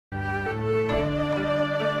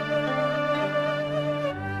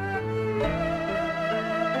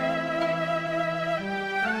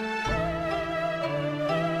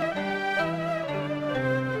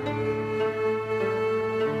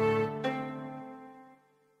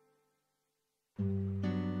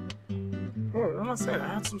not saying?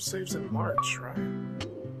 I had some saves in March, right?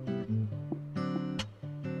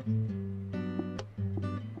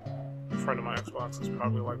 A friend of my Xbox is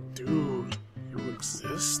probably like, dude, you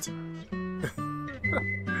exist?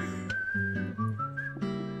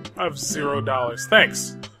 I have $0.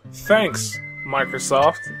 Thanks. Thanks,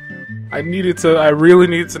 Microsoft. I really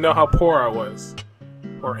needed to know how poor I was.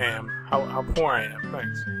 Or am. How poor I am.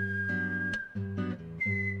 Thanks.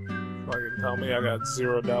 Fucking tell me I got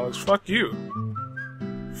 $0. Fuck you.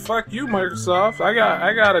 Fuck you, Microsoft. I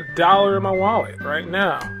got $1 in my wallet right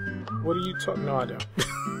now. What are you talking? No, I don't.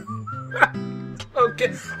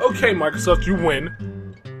 Okay, Microsoft, you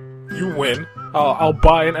win. You win. I'll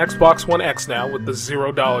buy an Xbox One X now with the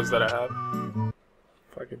 $0 that I have.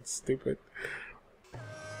 Fucking stupid.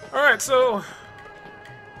 Alright, so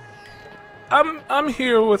I'm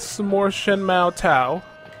here with some more Shenmue Tao.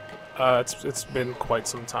 It's been quite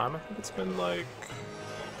some time. I think it's been like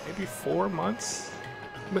maybe 4 months?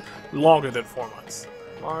 Longer than 4 months.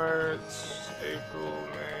 March, April,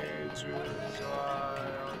 May, June, July.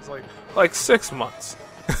 It's like 6 months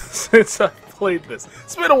since I played this.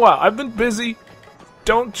 It's been a while. I've been busy.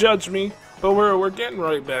 Don't judge me. But we're getting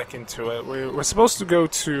right back into it. We're supposed to go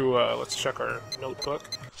to let's check our notebook.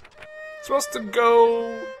 Supposed to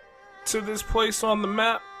go to this place on the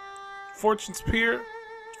map, Fortune's Pier,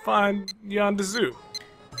 find Yondezu.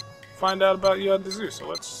 Find out about Yondezu. So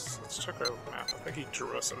let's check our map. I think he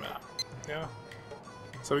drew us a map. Yeah.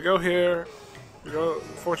 So we go here. We go.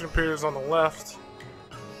 Fortune Pier is on the left.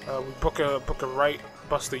 We book a right.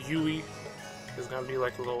 Bust a Yui. There's gonna be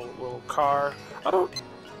like a little car.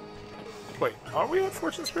 Wait, are we at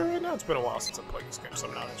Fortune's Pier right now? It's been a while since I played this game, so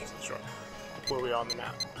I'm not actually sure where we are on the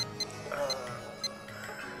map.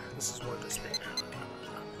 This is where this being now.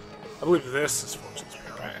 I believe this is Fortune's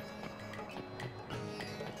Pier, right?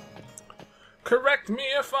 Correct me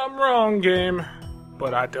if I'm wrong, game.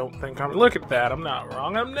 But I don't think I'm. Look at that, I'm not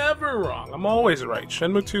wrong. I'm never wrong. I'm always right.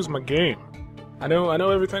 Shenmue 2 is my game. I know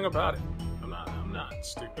everything about it. I'm not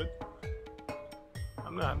stupid.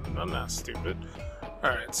 I'm not stupid.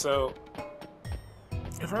 Alright, so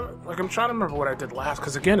I'm trying to remember what I did last,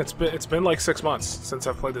 because again, it's been like 6 months since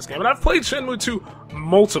I've played this game, and I've played Shenmue 2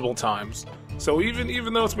 multiple times. So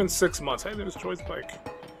even though it's been 6 months, hey, there's Joy's bike.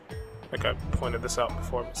 I think I pointed this out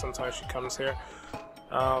before, but sometimes she comes here.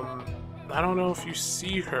 I don't know if you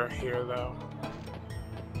see her here though.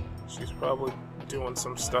 She's probably doing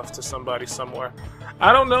some stuff to somebody somewhere.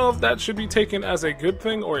 I don't know if that should be taken as a good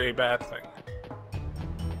thing or a bad thing.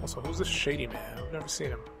 Also, who's this shady man? I've never seen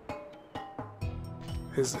him.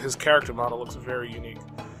 His character model looks very unique.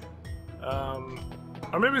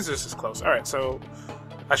 Or maybe it's just as close. Alright, so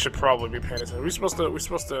I should probably be paying attention. We're supposed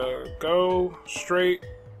to go straight,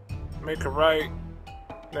 make a right,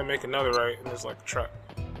 then make another right, and there's like a truck.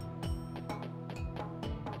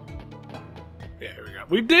 Yeah, here we go.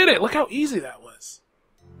 We did it! Look how easy that was.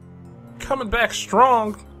 Coming back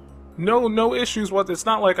strong. No issues with it. It's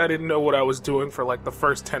not like I didn't know what I was doing for like the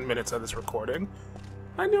first 10 minutes of this recording.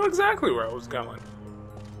 I knew exactly where I was going.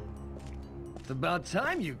 It's about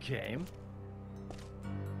time you came.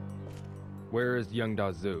 Where is young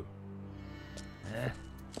Dazu?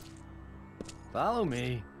 Follow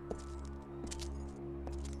me.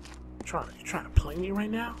 You trying to play me right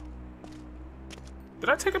now? Did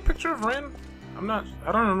I take a picture of Ren? I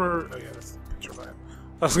don't remember. Oh yeah, that's the picture button.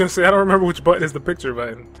 I was gonna say, I don't remember which button is the picture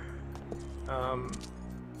button.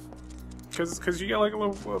 Cause you get like a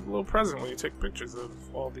little present when you take pictures of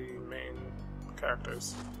all the main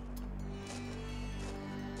characters.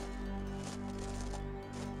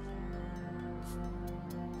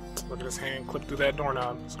 Look at his hand clip through that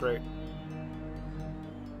doorknob. It's great.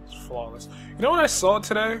 It's flawless. You know what I saw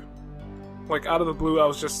today? Like out of the blue, I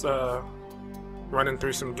was just running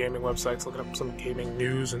through some gaming websites, looking up some gaming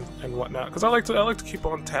news and whatnot. Because I like to keep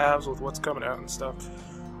on tabs with what's coming out and stuff.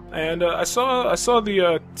 And I saw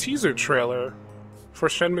the teaser trailer for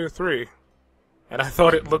Shenmue 3, and I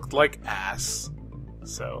thought it looked like ass.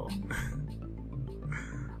 So,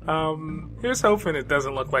 here's hoping it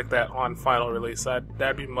doesn't look like that on final release.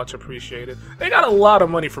 That'd be much appreciated. They got a lot of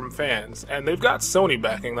money from fans, and they've got Sony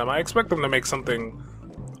backing them. I expect them to make something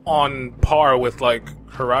on par with like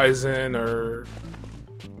Horizon or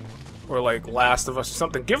like Last of Us or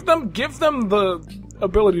something. Give them the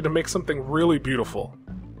ability to make something really beautiful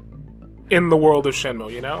in the world of Shenmue,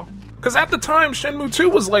 you know? Because at the time, Shenmue 2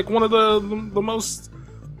 was like one of the most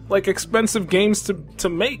like expensive games to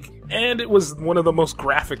make, and it was one of the most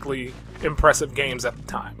graphically impressive games at the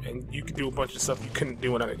time. And you could do a bunch of stuff you couldn't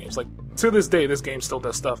do in other games. Like to this day, this game still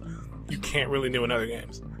does stuff you can't really do in other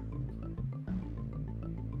games.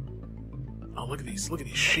 Oh, look at these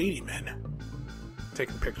shady men.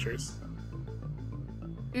 taking pictures.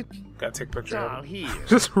 Gotta take a picture all of him. here.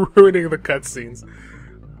 Just ruining the cutscenes.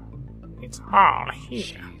 It's all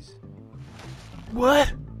here. Jeez.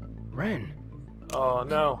 What? Ren. Oh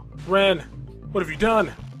no. Ren, what have you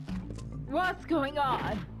done? What's going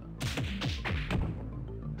on?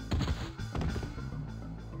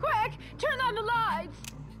 Quick! Turn on the lights!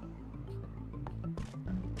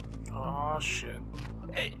 Oh shit.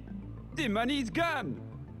 Hey, the money's gone.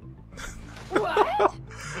 What?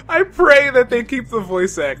 I pray that they keep the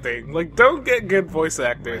voice acting. Like, don't get good voice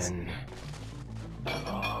actors. Ren.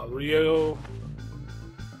 Rio.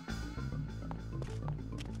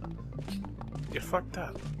 You fucked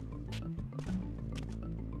up.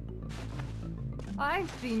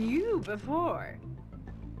 I've seen you before.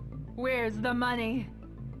 Where's the money?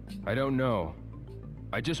 I don't know.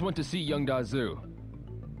 I just went to see young Dazu.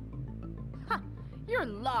 You're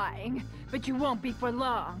lying, but you won't be for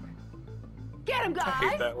long. Get him, guys! I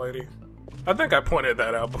hate that lady. I think I pointed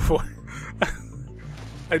that out before.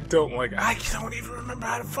 I don't like it. I don't even remember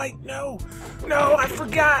how to fight. No. No, I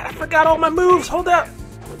forgot. I forgot all my moves. Hold up.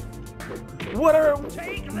 What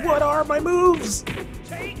are my moves?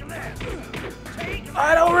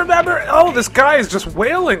 I don't remember. Oh, this guy is just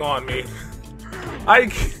wailing on me.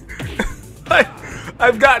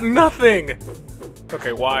 I've got nothing.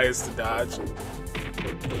 Okay, Y is to dodge.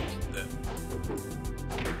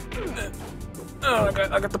 Oh,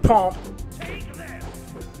 I got the palm.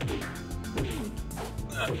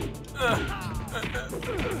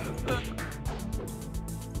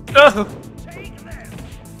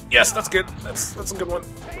 Yes, that's good. That's a good one.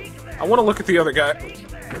 I want to look at the other guy.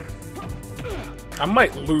 I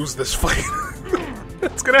might lose this fight.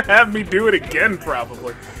 It's gonna have me do it again,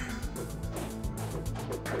 probably.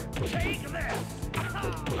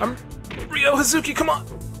 I'm Ryo Hazuki. Come on.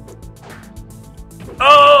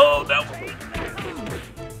 Oh no.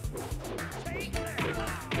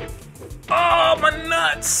 Oh, my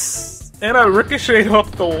nuts! And I ricocheted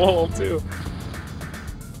off the wall, too.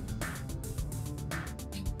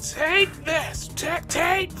 Take this!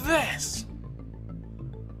 Take this!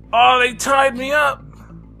 Oh, they tied me up!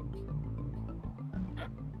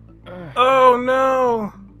 Oh,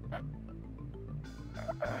 no!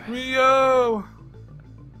 Ryo!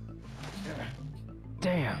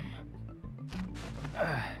 Damn.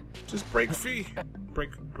 Just break free.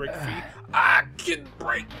 Break free. I can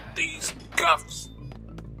break these cuffs!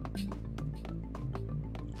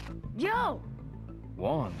 Yo!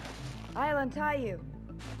 Wong. I'll untie you.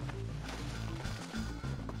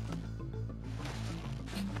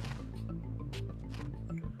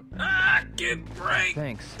 I can break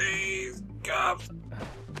Thanks. these cuffs!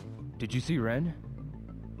 Did you see Ren?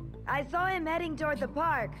 I saw him heading toward the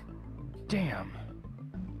park. Damn.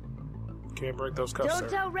 Can't break those cuffs, Don't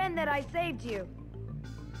sir. tell Ren that I saved you.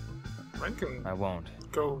 Ren can I won't.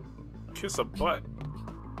 go kiss a butt.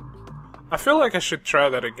 I feel like I should try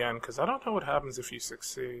that again, because I don't know what happens if you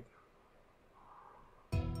succeed.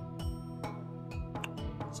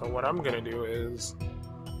 So what I'm gonna do is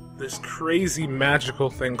this crazy magical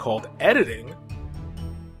thing called editing.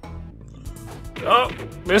 Oh,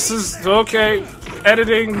 this is okay.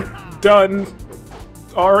 Editing done.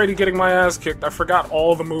 Already getting my ass kicked. I forgot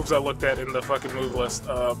all the moves I looked at in the fucking move list.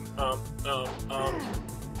 I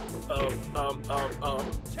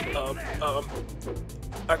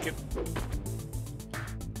can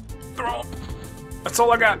throw. That's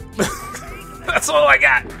all I got. That's all I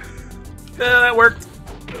got. Yeah, that worked.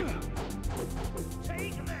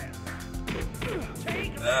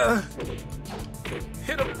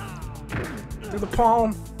 Hit him through the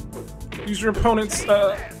palm. Use your opponent's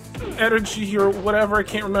energy or whatever. I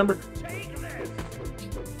can't remember.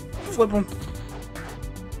 Flip him.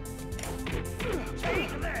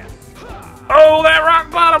 Oh, that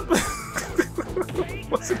rock bottom!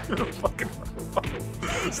 Wasn't even a fucking rock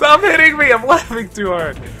bottom. Stop hitting me! I'm laughing too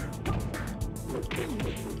hard.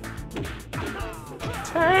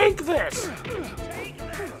 Take this!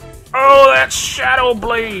 Oh, that shadow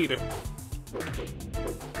blade!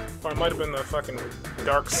 Or it might have been the fucking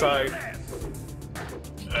dark side.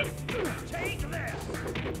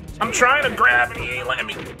 I'm trying to grab and he ain't letting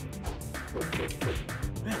me.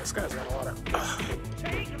 Man, this guy's got a lot of.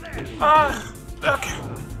 Okay.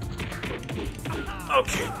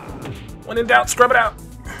 Okay. When in doubt, scrub it out.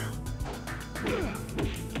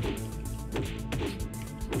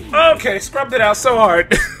 Okay, scrubbed it out so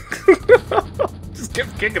hard. Just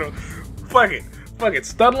kept kicking him. Fuck it. Fuck it.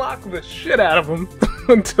 Stun lock the shit out of him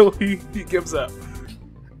until he gives up.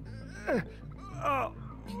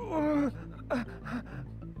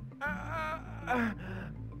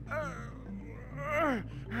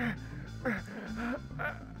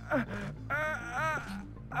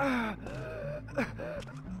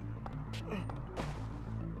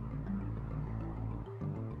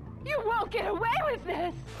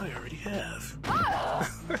 this! I already have.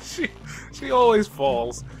 She always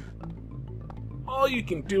falls. All you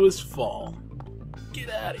can do is fall. Get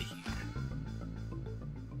out of here.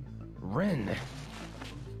 Ren.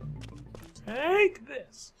 Take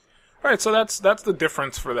this. Alright, so that's the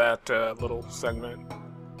difference for that little segment.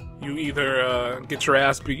 You either get your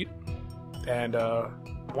ass beat, and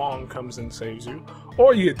Wong comes and saves you,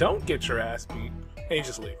 or you don't get your ass beat, and you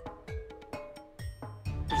just leave.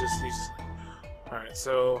 You just leave. Alright,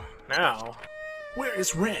 so now, where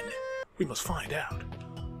is Ren? We must find out.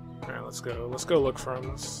 Alright, let's go. Let's go look for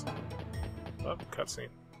him. Oh, cutscene.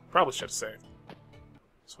 Probably should have saved.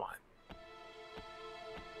 It's fine.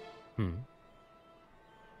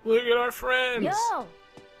 Look at our friends! Yo!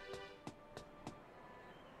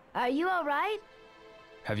 Are you alright?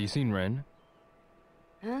 Have you seen Ren?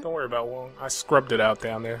 Don't worry about Wong. I scrubbed it out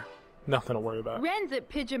down there. Nothing to worry about. Ren's at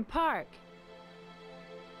Pigeon Park.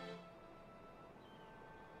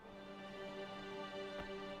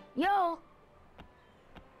 Yo!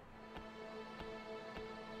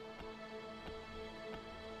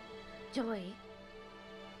 Joy.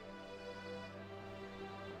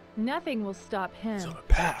 Nothing will stop He's him. on a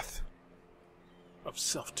path of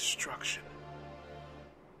self-destruction.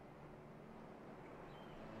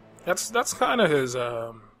 That's kind of his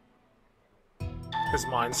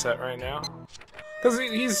mindset right now,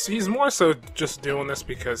 because he's more so just doing this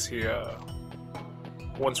because he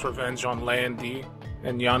wants revenge on Landy,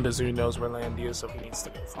 and Yondazu knows where Landy is, so he needs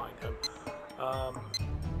to go find him.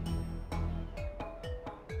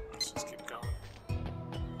 Let's just keep going.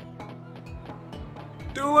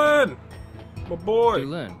 Doolin, my boy.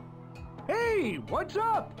 Len. Hey, what's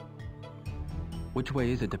up? Which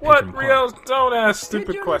way is it to What, Pigeon Rio? Park? Don't ask stupid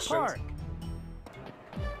Pigeon questions. Park.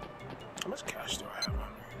 How much cash do I have on me?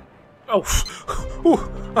 Oh,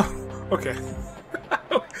 okay.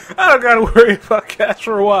 I don't gotta worry about cash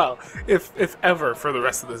for a while, if ever, for the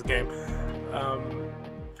rest of this game.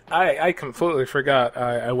 I completely forgot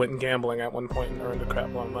I went gambling at one point and earned a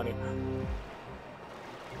crap load of money.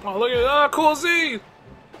 Oh, look at cool Z!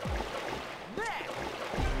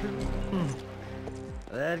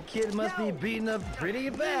 That kid must be beaten up pretty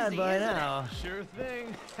bad by now. Sure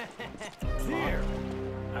thing. Here.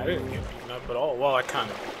 I didn't get beaten up at all. Well, I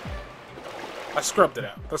kind of. I scrubbed it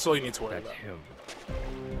out. That's all you need to worry about. Him.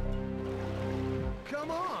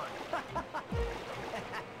 Come on.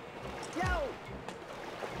 Yo.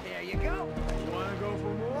 There you go. Wanna go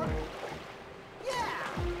for more?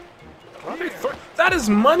 Why are they that is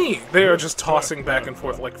money! They are just tossing back and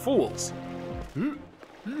forth like fools. Yeah.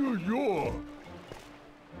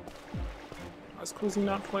 Why's Coolzy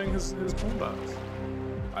not playing his boombox?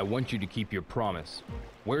 I want you to keep your promise.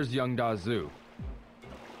 Where's young Dazu?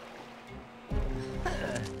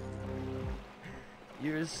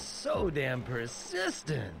 You're so damn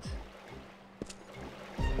persistent.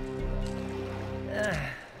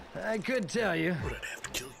 I could tell you. Would I have to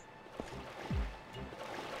kill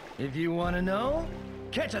you? If you want to know,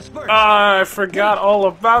 catch us first. I forgot all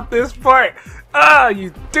about this part.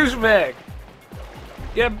 You douchebag!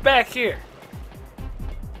 Get back here!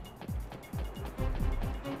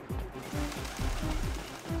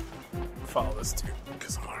 Follow this dude,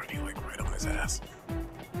 because I'm already like right on his ass.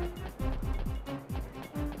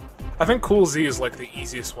 I think Cool Z is like the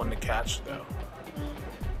easiest one to catch though,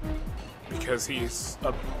 because he's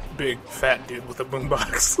a big fat dude with a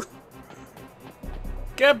boombox.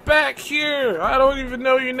 Get back here! I don't even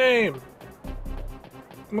know your name.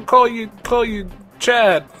 I'm gonna call you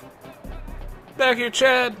Chad. Back here,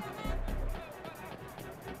 Chad.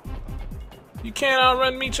 You can't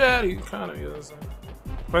outrun me, Chad. He kind of is.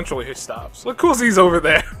 Eventually, he stops. Look, Cool Z's over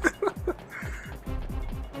there.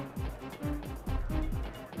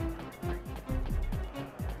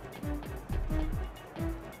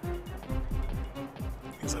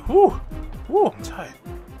 He's like, whoo, I'm tight.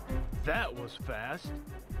 That was fast.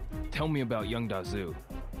 Tell me about young Dazu.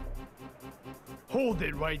 Hold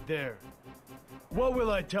it right there. What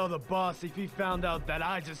will I tell the boss if he found out that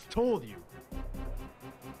I just told you?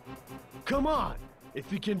 Come on. If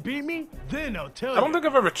you can beat me, then I'll tell you. I don't think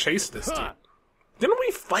I've ever chased this dude. Huh. Didn't we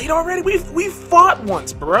fight already? We fought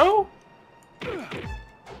once, bro. Get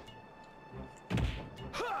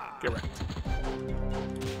wrecked.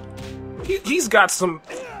 He's got some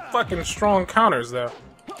fucking strong counters though.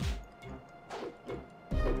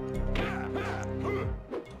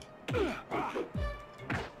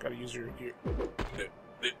 Gotta use your ear.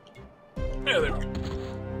 Yeah, there we go.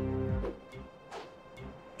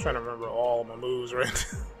 Trying to remember all my moves, right?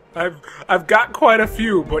 I've got quite a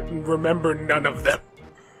few, but remember none of them.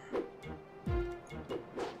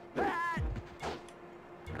 Oh,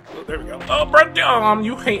 there we go. Oh, bro,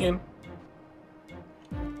 you hating.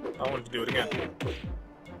 I wanted to do it again.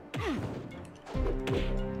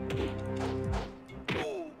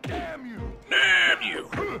 Damn you! Damn you!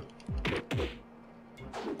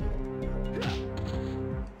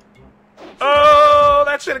 Oh,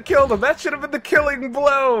 that should have killed him. That should have been the killing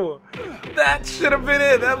blow. That should have been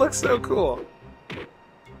it. That looks so cool.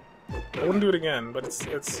 I wouldn't do it again, but it's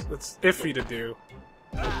iffy to do.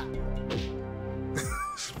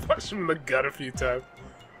 Just punch him in the gut a few times.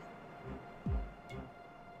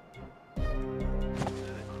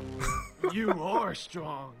 You are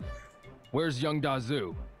strong. Where's young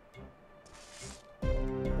Dazu?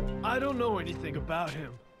 I don't know anything about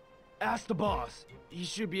him. Ask the boss. He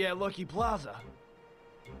should be at Lucky Plaza.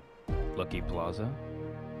 Lucky Plaza?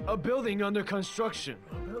 A building under construction.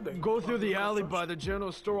 building. Go through the alley by the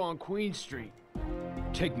general store on Queen Street.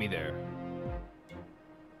 Take me there.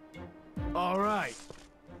 All right.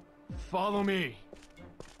 Follow me.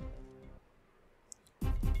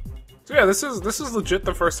 So yeah, this is legit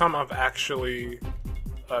the first time I've actually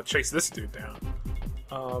chased this dude down.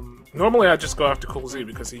 Normally I just go after Cool Z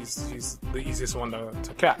because he's the easiest one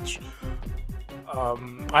to catch.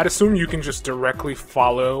 I'd assume you can just directly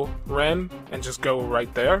follow Ren and just go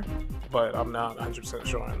right there, but I'm not 100%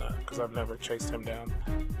 sure on that because I've never chased him down.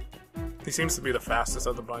 He seems to be the fastest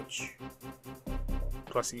of the bunch.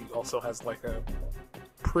 Plus he also has like a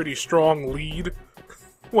pretty strong lead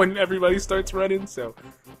when everybody starts running, so...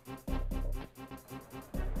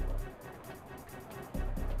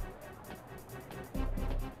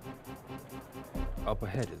 Up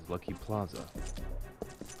ahead is Lucky Plaza.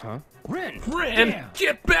 Huh? Ren! Ren, Damn.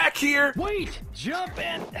 get back here! Wait! Jump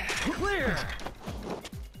and clear!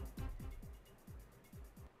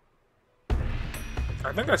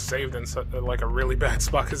 I think I saved in like a really bad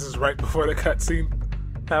spot because this is right before the cutscene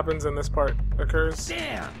happens and this part occurs.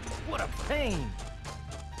 Damn! What a pain!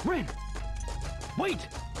 Ren! Wait!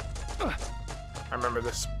 I remember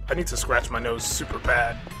this. I need to scratch my nose super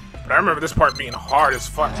bad. But I remember this part being hard as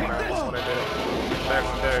fuck when I did it back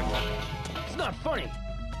in the day. It's not funny!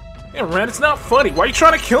 Yeah, Ren, it's not funny. Why are you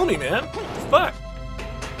trying to kill me, man? What the fuck?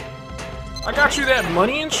 I got you that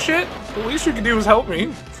money and shit. The least you can do is help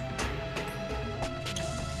me.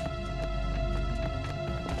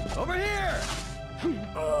 Over here!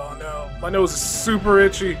 Oh no, my nose is super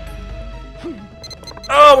itchy.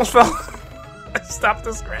 Oh, almost fell. I stopped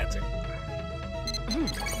the scratching.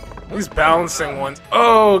 These balancing ones.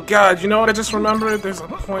 Oh god, you know what I just remembered? There's a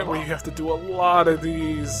point where you have to do a lot of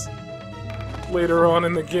these later on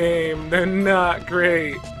in the game. They're not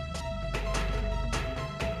great.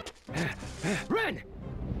 Ren!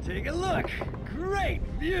 Take a look! Great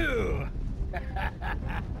view!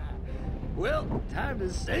 Well, time to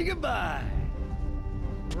say goodbye!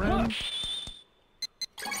 Ren,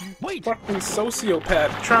 Wait! fucking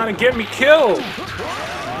sociopath trying to get me killed.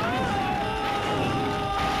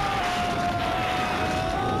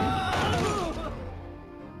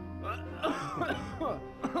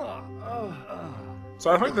 So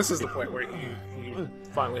I think this is the point where he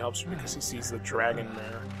finally helps you because he sees the dragon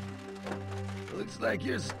there. Looks like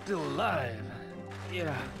you're still alive.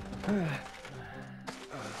 Yeah.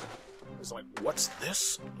 He's like, what's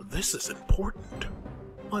this? This is important.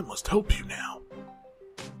 I must help you now.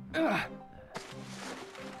 There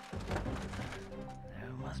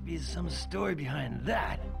must be some story behind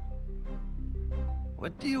that.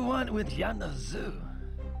 What do you want with Yana Zoo?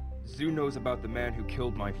 Zoo knows about the man who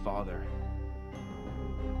killed my father.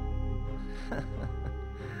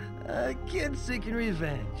 A kid seeking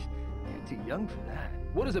revenge. You're too young for that.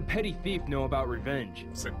 What does a petty thief know about revenge?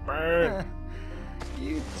 Sick bird.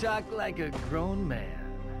 You talk like a grown man.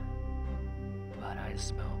 But I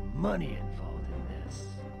smell money involved in this.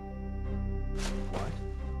 What?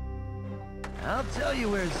 I'll tell you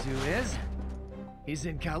where Zoo is. He's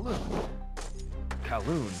in Kowloon.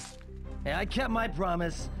 Kowloon? Hey, I kept my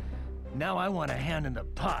promise. Now I want a hand in the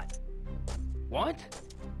pot. What?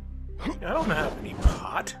 I don't have any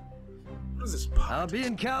pot. What is this pot? I'll be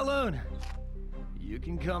in Kowloon. You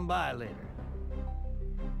can come by later.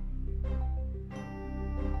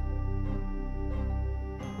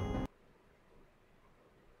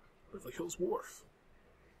 Beverly Hills Wharf.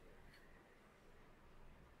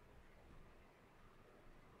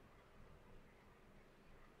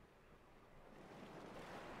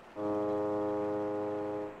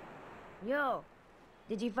 Yo,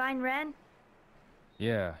 did you find Ren?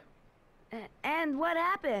 Yeah. And what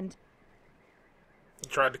happened? He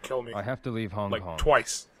tried to kill me. I have to leave Hong like Kong.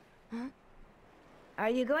 twice. Are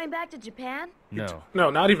you going back to Japan? No. No,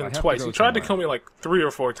 not I even have to twice. go He tried to somewhere. kill me like 3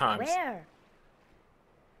 or 4 times. Where?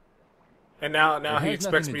 And now It he has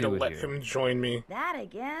expects nothing me to to do with let you. him join me That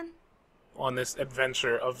again? on this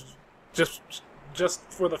adventure of just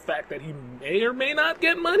for the fact that he may or may not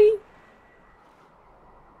get money.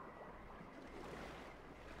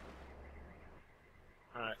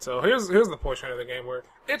 Alright, so here's the portion of the game where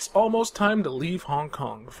it's almost time to leave Hong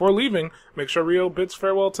Kong. Before leaving, make sure Rio bids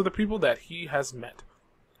farewell to the people that he has met.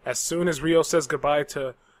 As soon as Rio says goodbye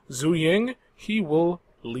to Zhu Ying, he will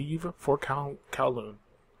leave for Kowloon,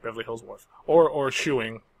 Beverly Hills Wharf, or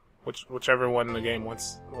Shuing, whichever one in the game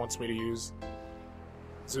wants me to use.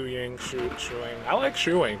 Zhu Ying, Shuing. I like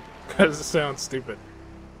Shuing because it sounds stupid.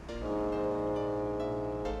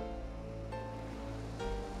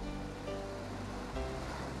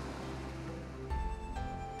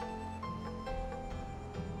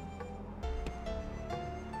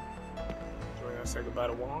 So we're gonna say goodbye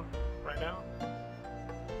to Wong right now.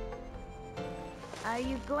 Are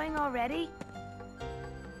you going already?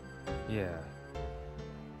 Yeah.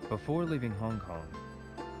 Before leaving Hong Kong,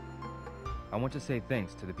 I want to say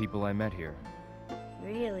thanks to the people I met here.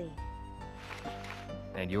 Really?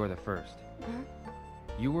 And you're the first. Huh?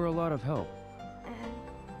 You were a lot of help.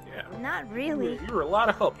 Yeah. Not really. You were a lot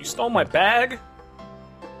of help. You stole my bag.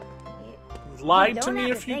 You Lied don't to me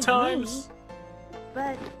have a to few thank times. me,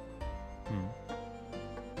 but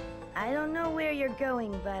I don't know where you're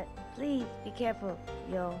going, but please be careful,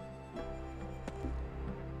 yo.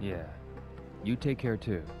 Yeah. You take care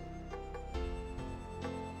too.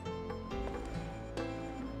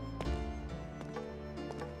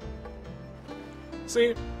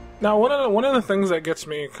 See, now one of the things that gets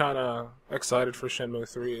me kind of excited for Shenmue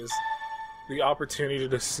 3 is the opportunity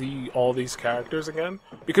to see all these characters again,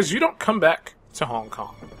 because you don't come back to Hong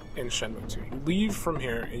Kong in Shenmue 2. You leave from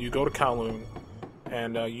here and you go to Kowloon,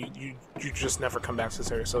 and you just never come back to this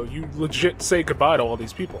area. So you legit say goodbye to all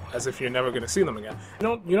these people as if you're never going to see them again.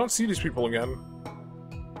 You don't see these people again,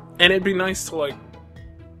 and it'd be nice to like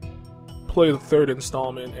play the third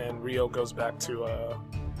installment and Rio goes back to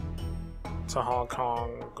Hong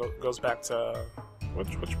Kong, goes back to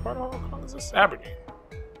which part of Hong Kong is this? Aberdeen.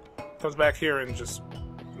 Comes back here and just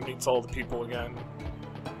meets all the people again.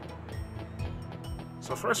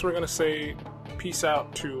 So first we're gonna say peace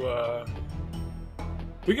out to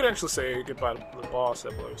we could actually say goodbye to the boss, I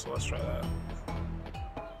believe, so let's try that.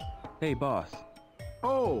 Hey, boss.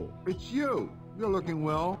 Oh, it's you. You're looking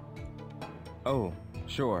well. Oh,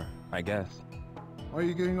 sure, I guess. Are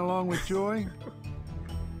you getting along with Joy?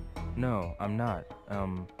 No, I'm not.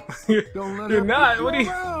 Don't let You're her not. push you What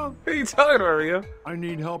around. are you talking about, Rio? I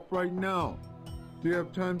need help right now. Do you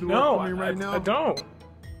have time to No, work for me right now? I don't.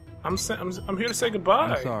 I'm here to say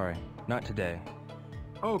goodbye. I'm sorry. Not today.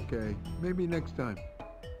 Okay, maybe next time.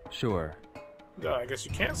 Sure. No, I guess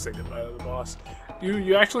you can't say goodbye to the boss.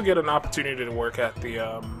 You actually get an opportunity to work at the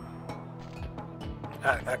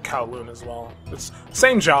at Kowloon as well. It's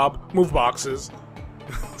same job, move boxes.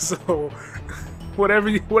 So whatever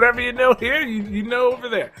you know here, you know over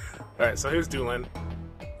there. All right, so here's Dulin.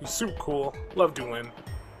 He's super cool. Love Dulin.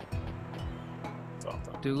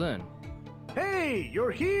 Dulin. Hey,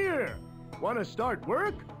 you're here! Wanna start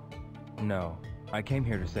work? No, I came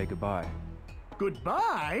here to say goodbye.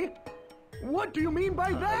 Goodbye? What do you mean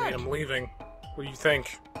by that? I'm leaving. What do you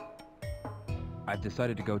think? I've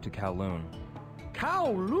decided to go to Kowloon.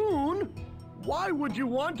 Kowloon? Why would you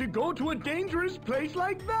want to go to a dangerous place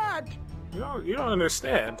like that? You don't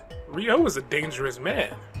understand. Rio is a dangerous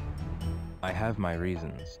man. I have my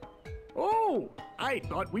reasons. Oh, I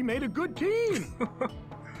thought we made a good team.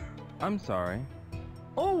 I'm sorry.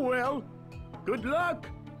 Oh well, good luck.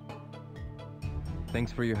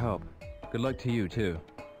 Thanks for your help. Good luck to you, too.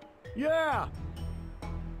 Yeah.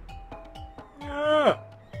 Yeah.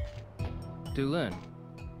 Dulin.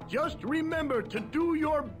 Just remember to do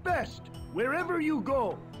your best wherever you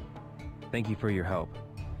go. Thank you for your help.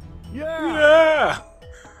 Yeah. Yeah.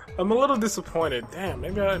 I'm a little disappointed. Damn,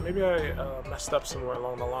 maybe I messed up somewhere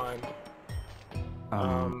along the line.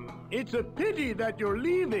 It's a pity that you're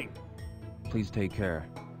leaving. Please take care.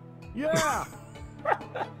 Yeah.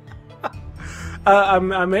 I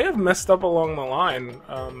may have messed up along the line,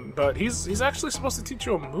 but he's actually supposed to teach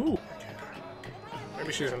you a move.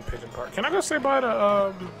 Maybe she's in Pigeon Park. Can I go say bye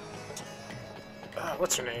to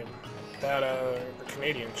what's her name? That the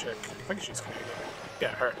Canadian chick. I think she's Canadian. Yeah,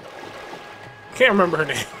 her. Can't remember her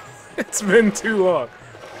name. It's been too long.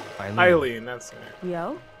 Eileen, that's her name.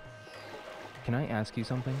 Yo? Can I ask you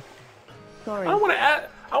something? Sorry. I want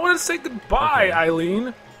to say goodbye, Okay.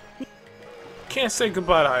 Eileen. Can't say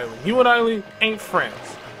goodbye to Eileen. You and Eileen ain't friends.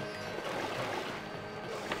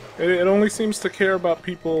 It only seems to care about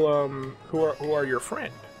people who are your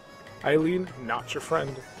friend. Eileen, not your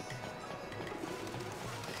friend.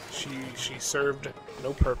 she served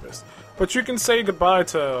no purpose. But you can say goodbye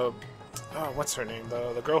to what's her name?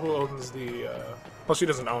 The girl who owns the well, she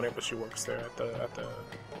doesn't own it, but she works there at the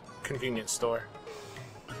convenience store.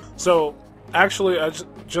 So actually, I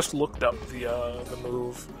just looked up the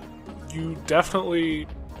move. You definitely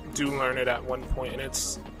do learn it at one point, and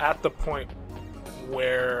it's at the point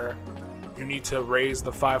where you need to raise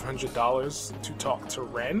the $500 to talk to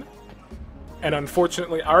Ren. And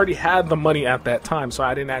unfortunately, I already had the money at that time, so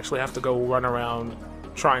I didn't actually have to go run around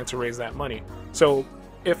trying to raise that money. So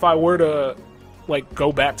if I were to like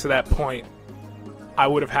go back to that point, I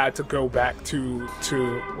would have had to go back to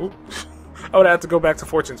I would have had to go back to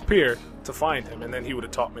Fortune's Pier to find him, and then he would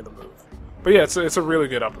have taught me the move. But yeah, it's a really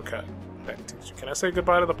good uppercut. Can I say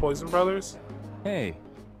goodbye to the Poison Brothers? Hey.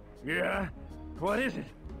 Yeah? What is it?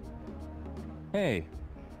 Hey.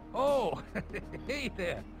 Oh, hey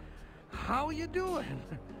there. How you doing?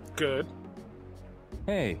 Good.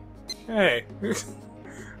 Hey. Hey.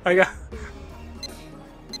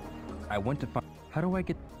 I want to find... How do I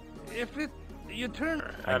get... You turn...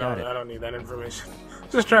 I don't need that information.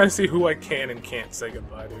 Just trying to see who I can and can't say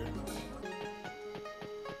goodbye to.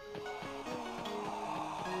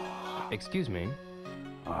 Excuse me.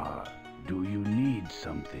 Do you need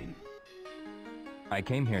something? I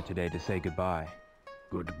came here today to say goodbye.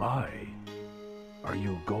 Goodbye? Are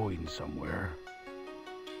you going somewhere?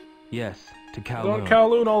 Yes, to Kowloon. Going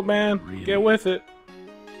Kowloon, old man. Really? Get with it.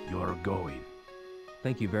 You're going.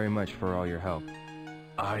 Thank you very much for all your help.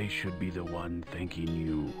 I should be the one thanking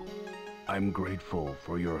you. I'm grateful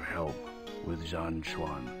for your help with Zhan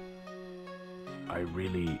Xuan. I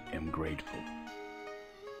really am grateful.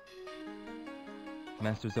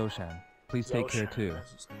 Master Zoshan, please take care too.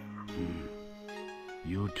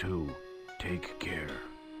 You too. Take care.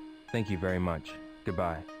 Thank you very much.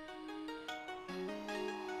 Goodbye.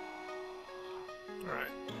 Alright.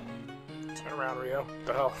 Turn around, Rio. What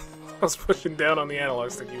the hell? I was pushing down on the analog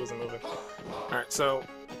stick, he wasn't moving. Alright, so...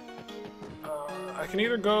 I can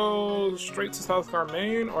either go straight to South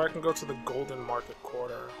Main, or I can go to the Golden Market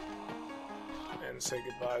Quarter and say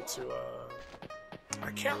goodbye to,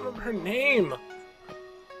 I can't remember her name!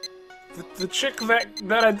 The chick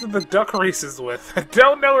that I did the duck races with. I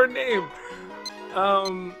don't know her name!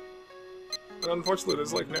 Unfortunately,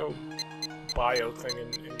 there's like no bio thing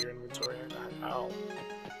in your inventory. I'll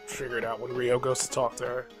figure it out when Rio goes to talk to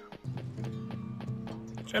her.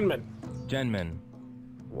 Genmin.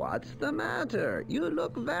 What's the matter? You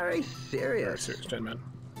look very serious. Very serious, Genmin.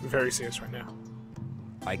 Very serious right now.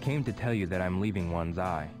 I came to tell you that I'm leaving One's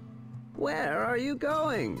Eye. Where are you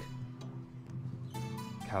going?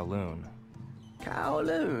 Kowloon.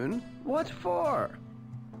 Kowloon? What for?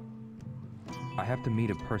 I have to meet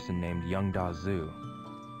a person named Young Da Zhu.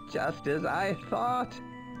 Just as I thought.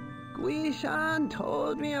 Guishan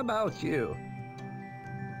told me about you.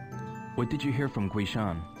 What did you hear from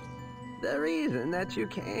Guishan? The reason that you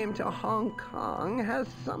came to Hong Kong has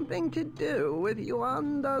something to do with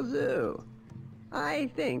Yuan Da Zhu.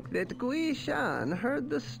 I think that Guishan heard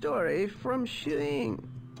the story from Xuing.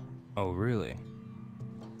 Oh, really?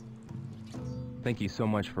 Thank you so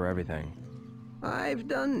much for everything. I've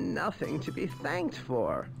done nothing to be thanked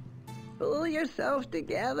for. Pull yourself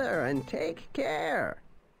together and take care.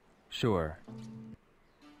 Sure.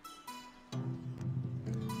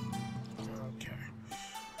 Okay.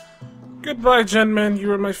 Goodbye, Genmin. You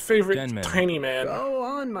were my favorite tiny man. Go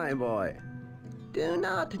on, my boy. Do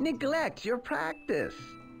not neglect your practice.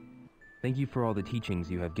 Thank you for all the teachings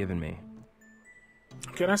you have given me.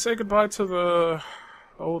 Can I say goodbye to the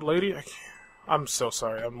old lady? I'm so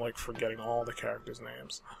sorry. I'm like forgetting all the characters'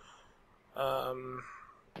 names.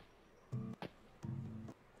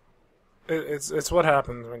 It's what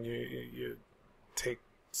happens when you take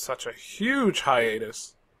such a huge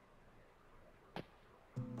hiatus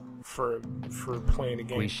for playing a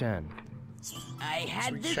game. Guishan. I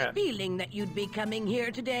had this feeling that you'd be coming here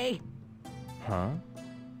today. Huh?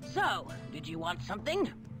 So, did you want something?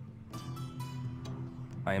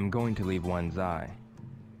 I am going to leave One's Eye.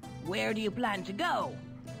 Where do you plan to go?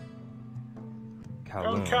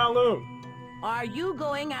 Kowloon. Kowloon. Are you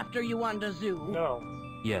going after Yuan Da Zhu? No.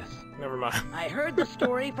 Yes. Never mind. I heard the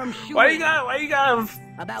story from Xuing. Why you gotta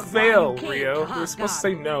about fail, why you Rio? came to You're supposed to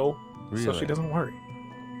say no, really? so she doesn't worry.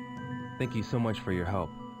 Thank you so much for your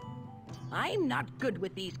help. I'm not good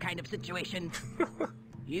with these kind of situations.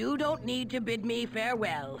 You don't need to bid me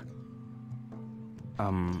farewell.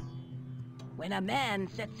 When a man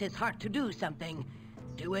sets his heart to do something,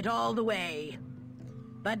 do it all the way.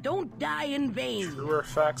 But don't die in vain. Truer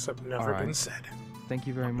facts have never been said. Thank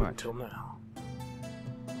you very much. Until now.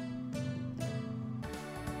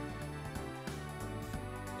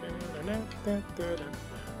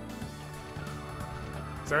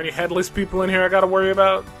 Is there any headless people in here I gotta worry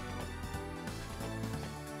about?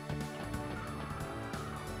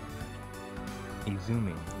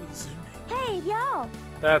 Izumi. Hey, yo!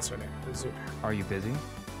 That's her name, Izumi. Are you busy?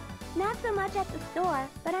 Not so much at the store,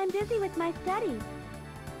 but I'm busy with my studies.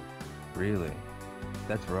 Really?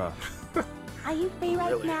 That's rough. Are you free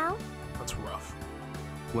right Really? now? That's rough.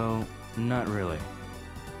 Well, not really.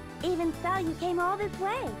 Even so, you came all this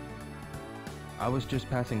way. I was just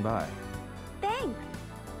passing by. Thanks.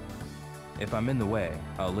 If I'm in the way,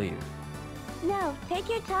 I'll leave. No, take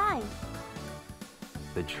your time.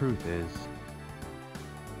 The truth is,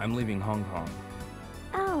 I'm leaving Hong Kong.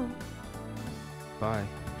 Oh, Bye.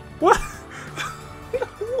 What?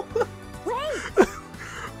 wait!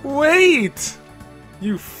 Wait!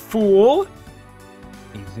 You fool!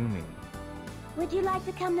 Izumi, Would you like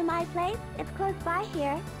to come to my place? It's close by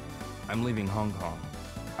here. I'm leaving Hong Kong.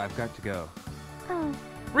 I've got to go. Oh,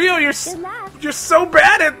 Rio, good luck. you're so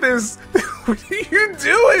bad at this! What are you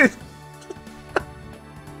doing?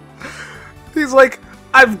 He's like,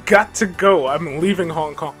 I've got to go. I'm leaving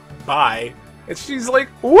Hong Kong. Bye. And she's like,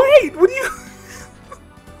 wait, what are you...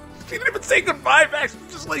 She didn't even say goodbye back. She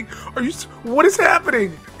was just like, what is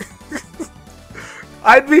happening?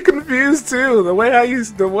 I'd be confused too. The way how you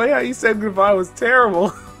said goodbye was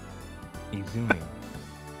terrible. Izumi,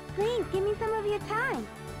 Please, give me some of your time.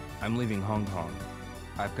 I'm leaving Hong Kong.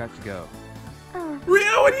 I've got to go. Oh,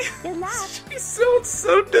 Rio, what are you... good luck. She's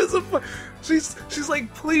so disappointed. She's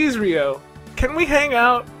like, please, Rio, can we hang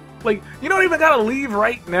out? Like, you don't even gotta leave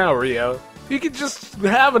right now, Rio. You could just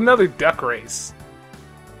have another duck race.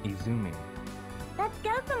 Izumi, Let's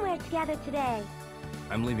go somewhere together today.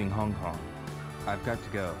 I'm leaving Hong Kong. I've got to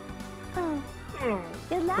go. Oh,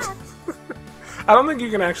 good luck. I don't think you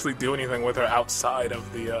can actually do anything with her outside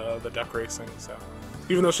of the duck racing. So,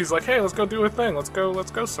 even though she's like, hey, let's go do a thing. Let's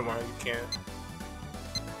go somewhere. You can't.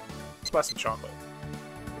 Let's buy some chocolate.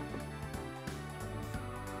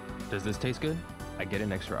 Does this taste good? I get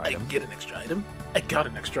an extra item. I get an extra item. I got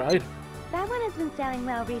an extra item. That one has been selling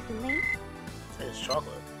well recently. Hey, it's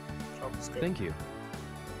chocolate. Chocolate's good. Thank you.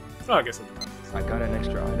 Oh, I guess it depends. I got an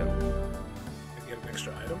extra item. I get an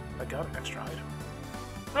extra item. I got an extra item.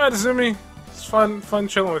 Alright, Izumi. It's fun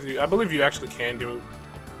chilling with you. I believe you actually can do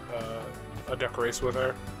a duck race with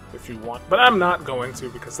her if you want, but I'm not going to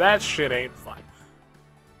because that shit ain't fun.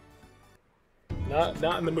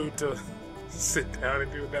 Not in the mood to sit down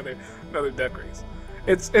and do another duck race.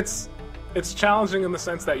 It's challenging in the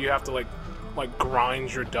sense that you have to like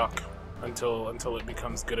grind your duck until it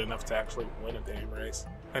becomes good enough to actually win a damn race.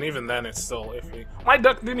 And even then, it's still iffy. My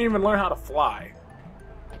duck didn't even learn how to fly.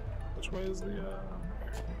 Which way is the?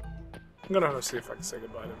 I'm gonna see if I can say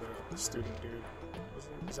goodbye to the student dude. Was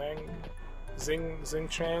it Zing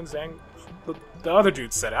Chan? The other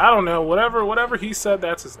dude said it. I don't know. Whatever he said,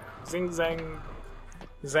 that's his name.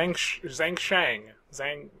 Zhang Shang.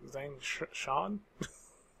 Shan?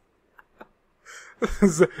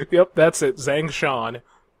 Yep, that's it. Zhang Shan.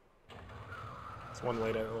 It's one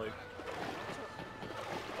way to like.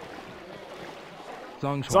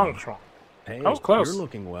 Zongchuan. Hey, that was close. You're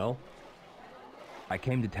looking well. I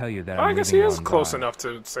came to tell you that I I'm guess he leaving is on close God. enough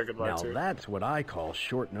to say goodbye Now to. that's what I call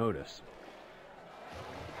short notice.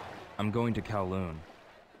 I'm going to Kowloon.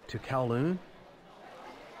 To Kowloon?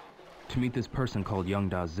 To meet this person called Young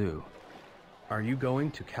Dazu. Are you going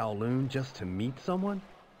to Kowloon just to meet someone?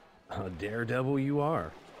 A daredevil you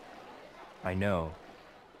are. I know.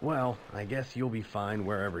 Well, I guess you'll be fine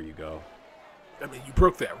wherever you go. I mean, you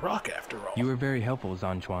broke that rock after all. You were very helpful,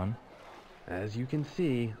 Zanchuan. As you can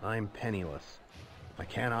see, I'm penniless. I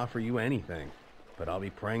can't offer you anything, but I'll be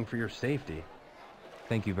praying for your safety.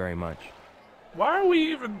 Thank you very much. Why are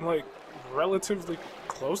we even, like, relatively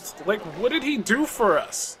close? Like, what did he do for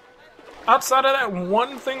us? Outside of that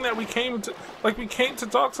one thing that we came to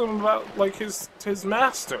talk to him about, like, his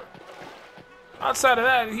master. Outside of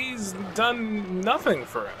that, he's done nothing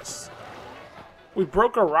for us. We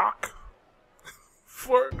broke a rock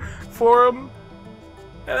for him,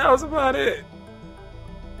 and that was about it.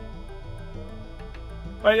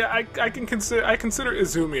 I consider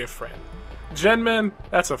Izumi a friend. Genman,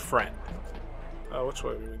 that's a friend. Which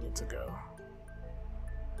way do we need to go?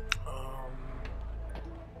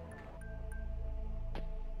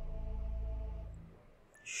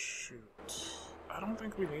 Shoot. I don't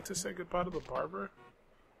think we need to say goodbye to the barber.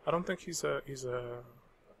 I don't think he's a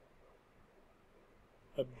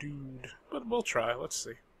dude, but we'll try. Let's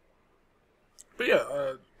see. But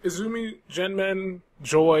yeah, Izumi, Genmen,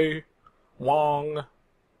 Joy, Wong.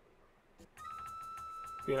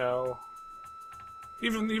 You know,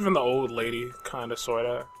 even the old lady, kinda,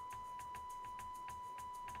 sorta.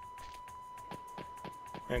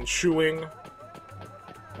 and Shuing,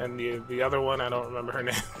 and the other one, I don't remember her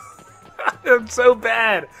name. It's so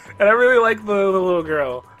bad, and I really like the little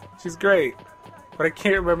girl. She's great, but I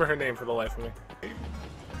can't remember her name for the life of me.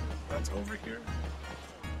 That's over here.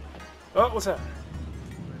 Oh, what's that?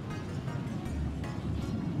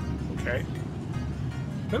 Okay.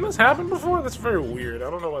 Didn't this happen before? That's very weird. I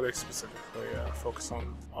don't know why they specifically focus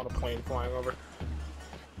on a plane flying over.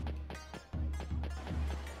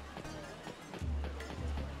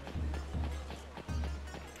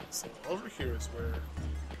 So over here is where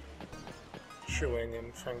Shuing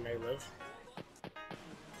and Feng Mei live.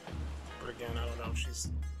 But again, I don't know if she's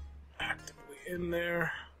actively in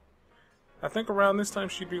there. I think around this time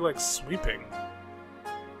she'd be like sweeping.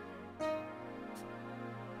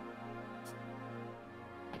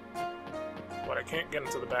 But I can't get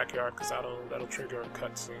into the backyard because that'll trigger a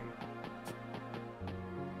cutscene.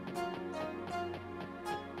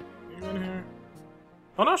 Are you in here?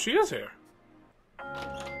 Oh no, she is here.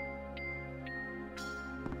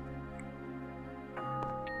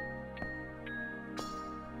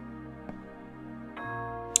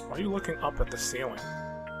 Why are you looking up at the ceiling?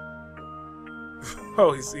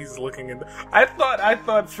 Oh, he's looking in. I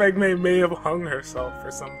thought Feng Mei may have hung herself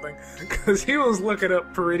or something, because he was looking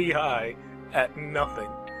up pretty high at nothing.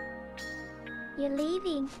 You're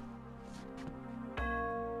leaving.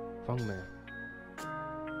 Feng Mei.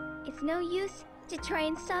 It's no use to try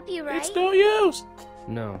and stop you, right? It's no use!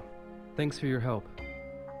 No. Thanks for your help.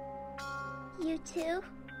 You too?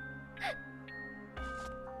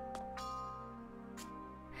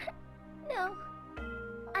 No.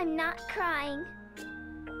 I'm not crying.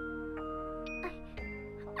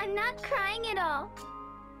 I'm not crying at all.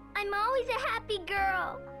 I'm always a happy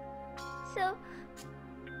girl. So...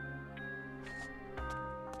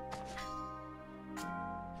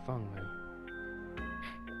 Feng Mei.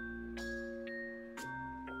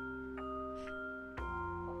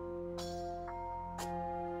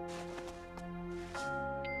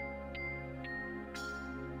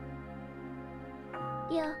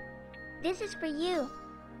 Yo, this is for you.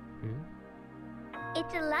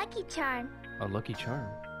 It's a lucky charm. A lucky charm?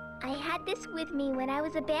 I had this with me when I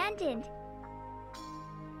was abandoned.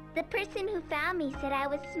 The person who found me said I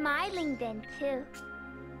was smiling then, too.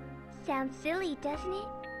 Sounds silly, doesn't it?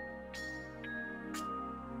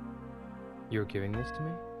 You're giving this to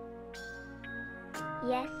me?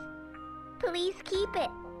 Yes. Please keep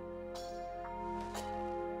it.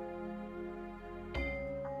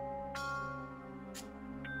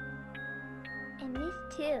 And this,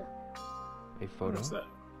 too. A photo? What's that?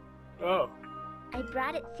 Oh. I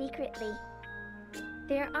brought it secretly.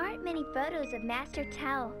 There aren't many photos of Master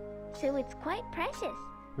Tao, so it's quite precious.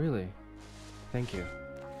 Really? Thank you.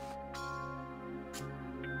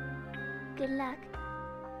 Good luck.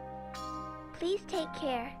 Please take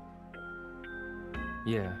care.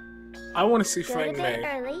 Yeah. I want to see Go Feng to bed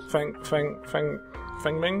Mei. early. Feng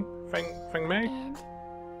Ming? Feng Mei? And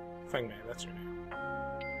Feng Mei, that's your name.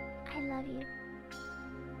 I love you.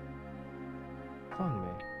 Feng Mei.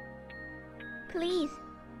 Please,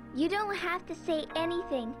 you don't have to say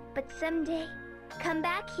anything, but someday, come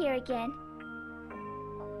back here again.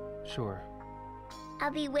 Sure.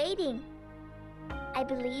 I'll be waiting. I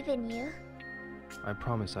believe in you. I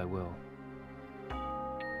promise I will.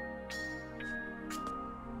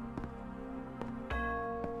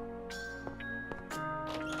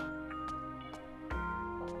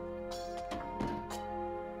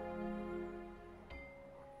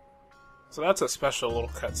 So that's a special little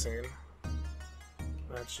cutscene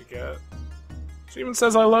that you get. She even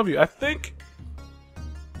says, "I love you." I think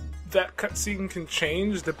that cutscene can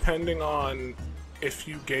change depending on if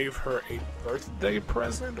you gave her a birthday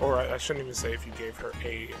present, or I shouldn't even say if you gave her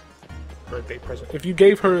a birthday present. If you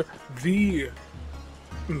gave her the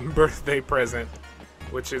birthday present,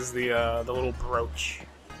 which is the little brooch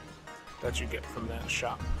that you get from that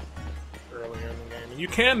shop earlier in the game, and you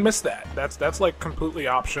can miss that. That's like completely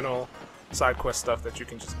optional side quest stuff that you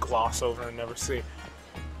can just gloss over and never see.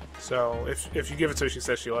 So if you give it to her, she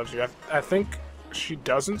says she loves you. I think she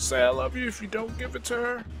doesn't say "I love you" if you don't give it to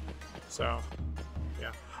her. So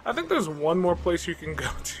yeah, I think there's one more place you can go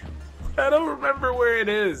to. I don't remember where it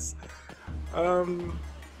is. It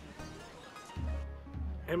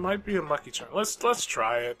might be in Lucky Charm. Let's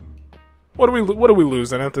try it. What are we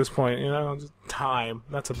losing at this point? You know, just time.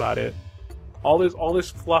 That's about it. All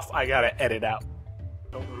this fluff I gotta edit out.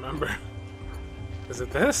 Don't remember. Is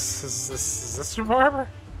it this? Is this your barber?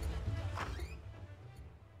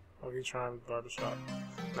 Lucky Charm barbershop.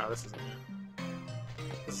 No, this isn't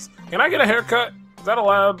it. Can I get a haircut? Is that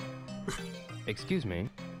allowed? Excuse me?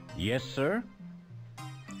 Yes, sir?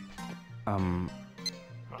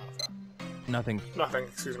 Nothing. Nothing,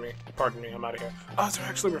 excuse me. Pardon me, I'm out of here. Oh, is there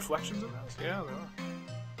actually reflections in this? Yeah,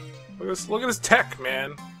 there are. Look at this tech,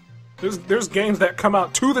 man. There's games that come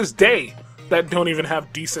out to this day that don't even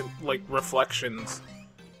have decent, like, reflections.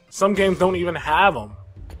 Some games don't even have them.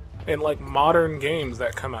 In, like, modern games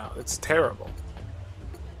that come out. It's terrible.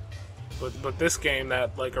 But this game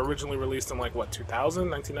that, like, originally released in, like, what, 2000?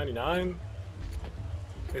 1999?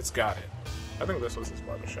 It's got it. I think this was his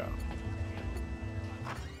barbershop.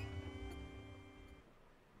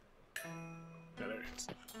 Yeah, there it is.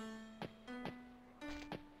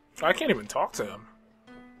 I can't even talk to him.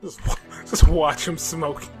 Just watch him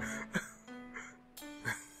smoke.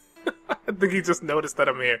 I think he just noticed that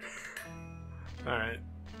I'm here. Alright.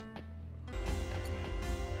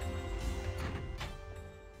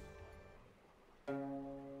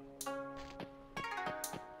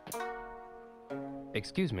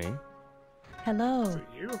 Excuse me? Hello. Is it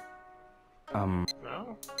you?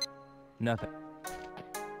 No? Nothing.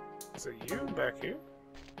 Is it you back here?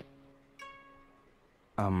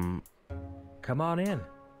 Come on in.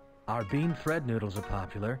 Our bean thread noodles are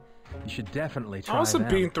popular. You should definitely try them. Some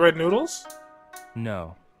bean thread noodles.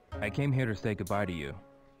 No. I came here to say goodbye to you.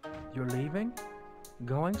 You're leaving?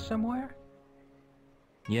 Going somewhere?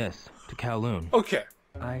 Yes, to Kowloon. Okay.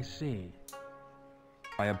 I see.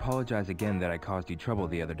 I apologize again that I caused you trouble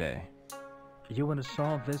the other day. You want to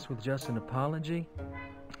solve this with just an apology?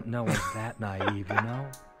 No one's that naive, you know?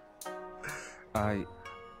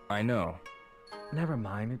 I know. Never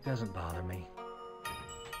mind, it doesn't bother me.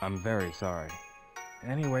 I'm very sorry.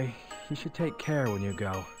 Anyway, you should take care when you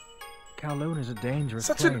go. Kowloon is a dangerous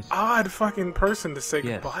place. Such an odd fucking person to say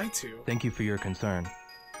goodbye to. Thank you for your concern.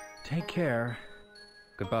 Take care.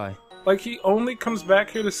 Goodbye. Like, he only comes back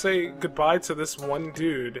here to say goodbye to this one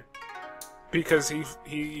dude because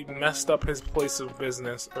he messed up his place of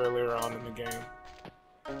business earlier on in the game.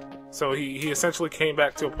 So he essentially came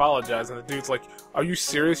back to apologize, and the dude's like, are you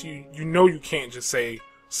serious? You know you can't just say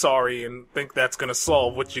sorry and think that's gonna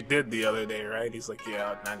solve what you did the other day, right? He's like,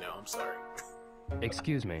 yeah, I know, I'm sorry.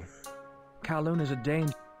 Excuse me. Kowloon is a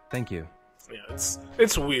danger. Thank you. Yeah,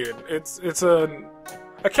 it's weird. It's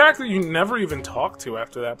a character you never even talk to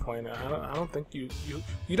after that point. I don't think you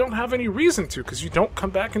don't have any reason to, because you don't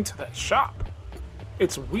come back into that shop.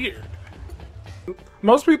 It's weird.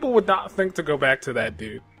 Most people would not think to go back to that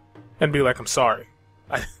dude and be like, I'm sorry.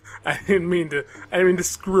 I didn't mean to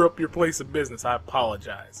screw up your place of business. I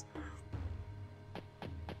apologize.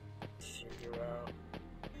 Figure out.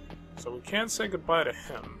 So we can't say goodbye to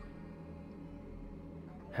him.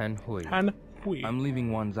 Han Hui. Han Hui. I'm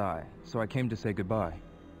leaving Wanzai, so I came to say goodbye.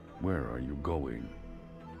 Where are you going?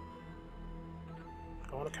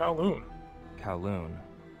 Going to Kowloon. Kowloon.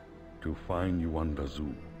 To find Yuan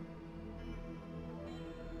Dazu.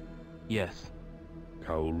 Yes.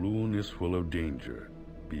 Kowloon is full of danger.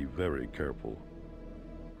 Be very careful.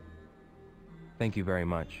 Thank you very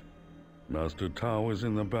much. Master Tao is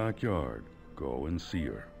in the backyard. Go and see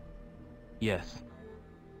her. Yes.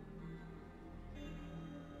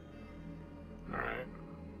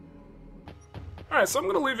 Alright, so I'm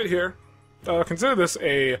going to leave it here. Consider this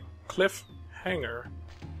a cliffhanger,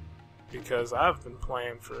 because I've been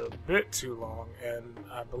playing for a bit too long, and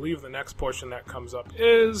I believe the next portion that comes up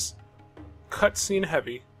is cutscene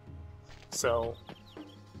heavy. So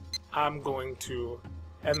I'm going to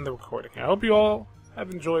end the recording. I hope you all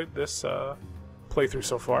have enjoyed this playthrough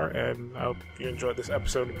so far, and I hope you enjoyed this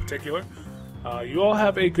episode in particular. You all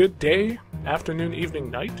have a good day, afternoon,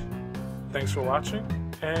 evening, night. Thanks for watching,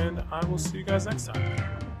 and I will see you guys next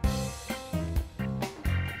time.